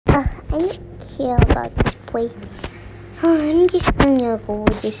I don't care about this place. I'm just gonna go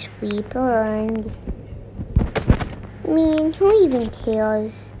this way, but man, who even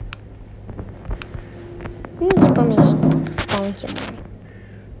cares? Let me get on my phone somewhere.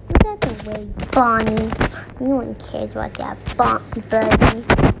 Look at the way, Bonnie. No one cares about that, Bunny.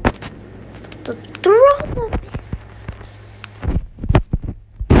 The throw up.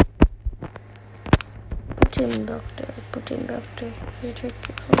 Put him back there. You take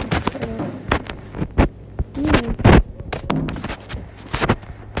your phone.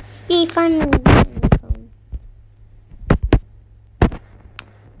 He finally got my phone.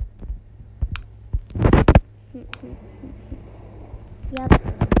 Yep.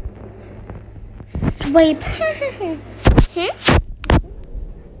 Swipe. Huh?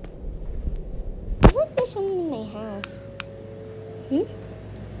 It's like there's someone in my house.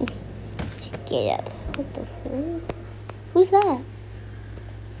 Just get up. What the fuck? Who's that?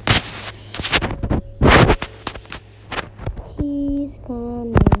 He's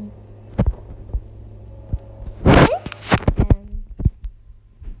coming.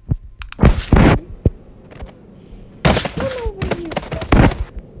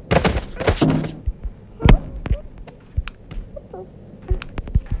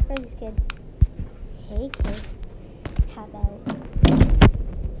 Very good. Hey kid, how about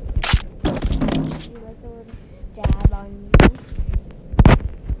you like a little stab on me?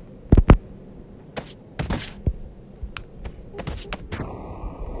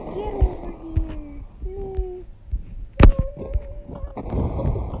 Get over here. No.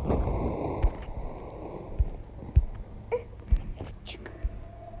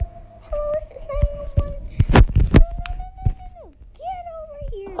 Hello, is this 911? No. Get over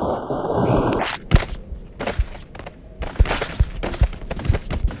here.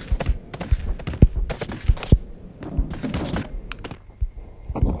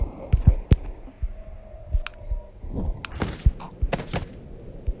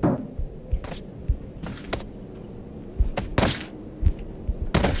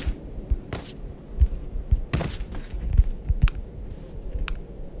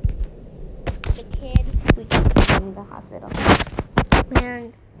 We took him to the hospital.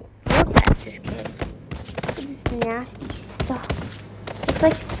 And look at this kid. Look at this nasty stuff. Looks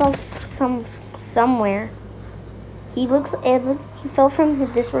like he fell somewhere. He fell from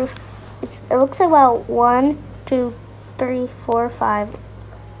this roof. It looks like about 1, 2, 3, 4, 5.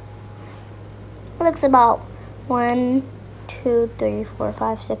 It looks about 1, 2, 3, 4,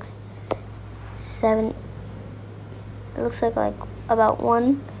 5, 6, 7. It looks like about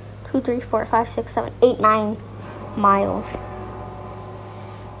 1, 2, 3, 4, 5, 6, 7, 8, 9 miles.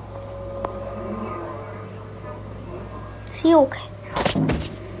 Is he okay?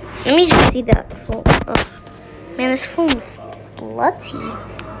 Let me just see that phone. Oh, man, this phone's bloody.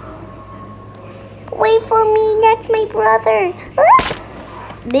 Wait for me, that's my brother. Ah!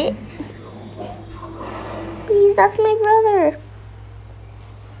 Please, that's my brother.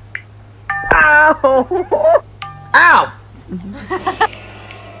 Ow! Ow!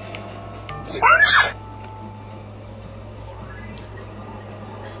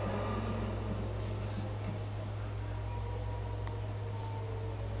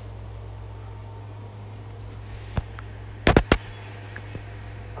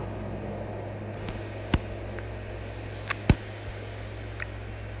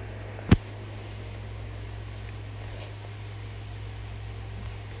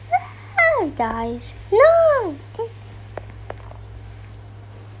 Guys, no!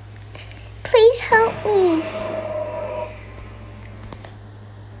 Please help me.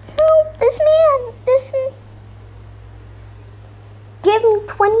 Help this man. Give me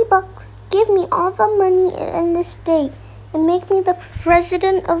 20 bucks. Give me all the money in the state and make me the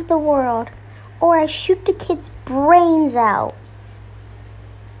president of the world. Or I shoot the kid's brains out.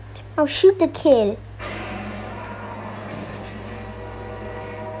 I'll shoot the kid.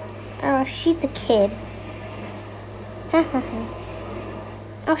 I'll shoot the kid.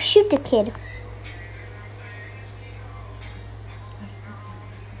 I'll shoot the kid.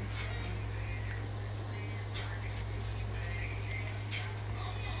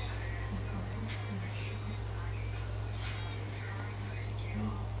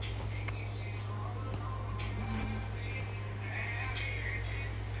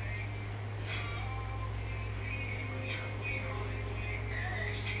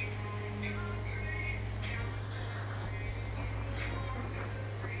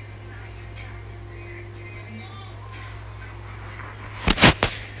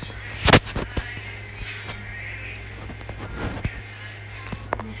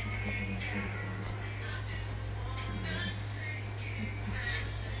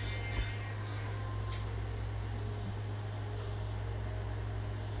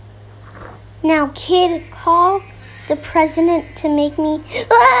 Now, kid, call the president to make me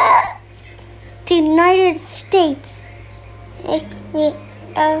the United States.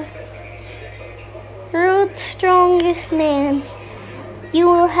 World's strongest man. You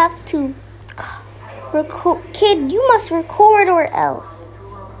will have to record. Kid, you must record or else.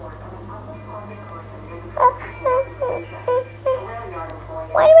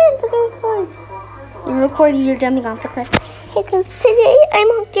 Why do I have to record? You recorded your dummy on the clip. Because today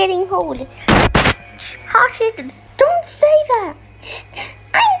I'm getting hold. Hostage, don't say that.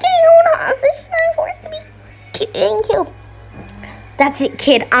 I'm getting hold hostage. I'm forced to be getting killed. That's it,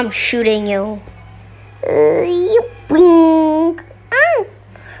 kid. I'm shooting you. You blink.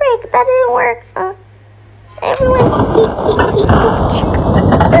 Frick, that didn't work. Everyone,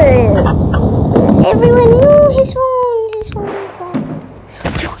 everyone, no, his phone.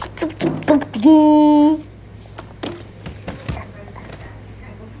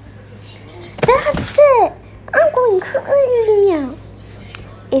 That's it. I'm going crazy now.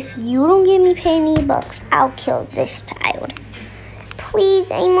 If you don't give me penny bucks, I'll kill this child. Please,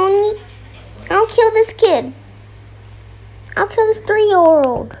 Amoni. I'll kill this kid. I'll kill this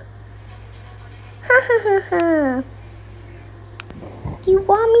 3-year-old. Ha ha ha ha. Do you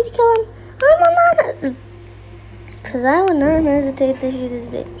want me to kill him? I will not. Because I will not hesitate to shoot this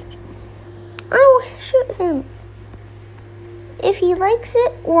bitch. I will shoot him. If he likes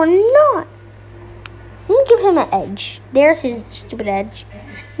it or not. I'm going to give him an edge. There's his stupid edge.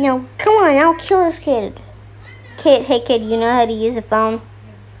 Now, come on, I'll kill this kid. Hey kid, you know how to use a phone?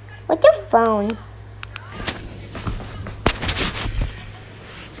 What's your phone?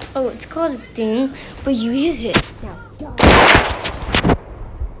 Oh, it's called a thing, but you use it. Now,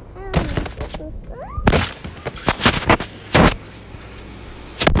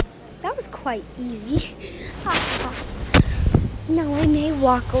 that was quite easy. Now I may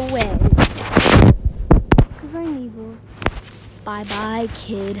walk away. Because I'm evil. Bye-bye,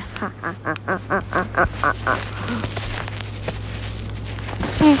 kid.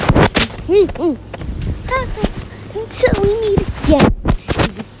 Until we meet again.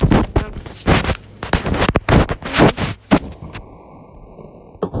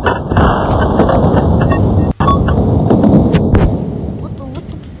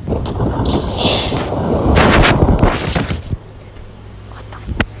 What the?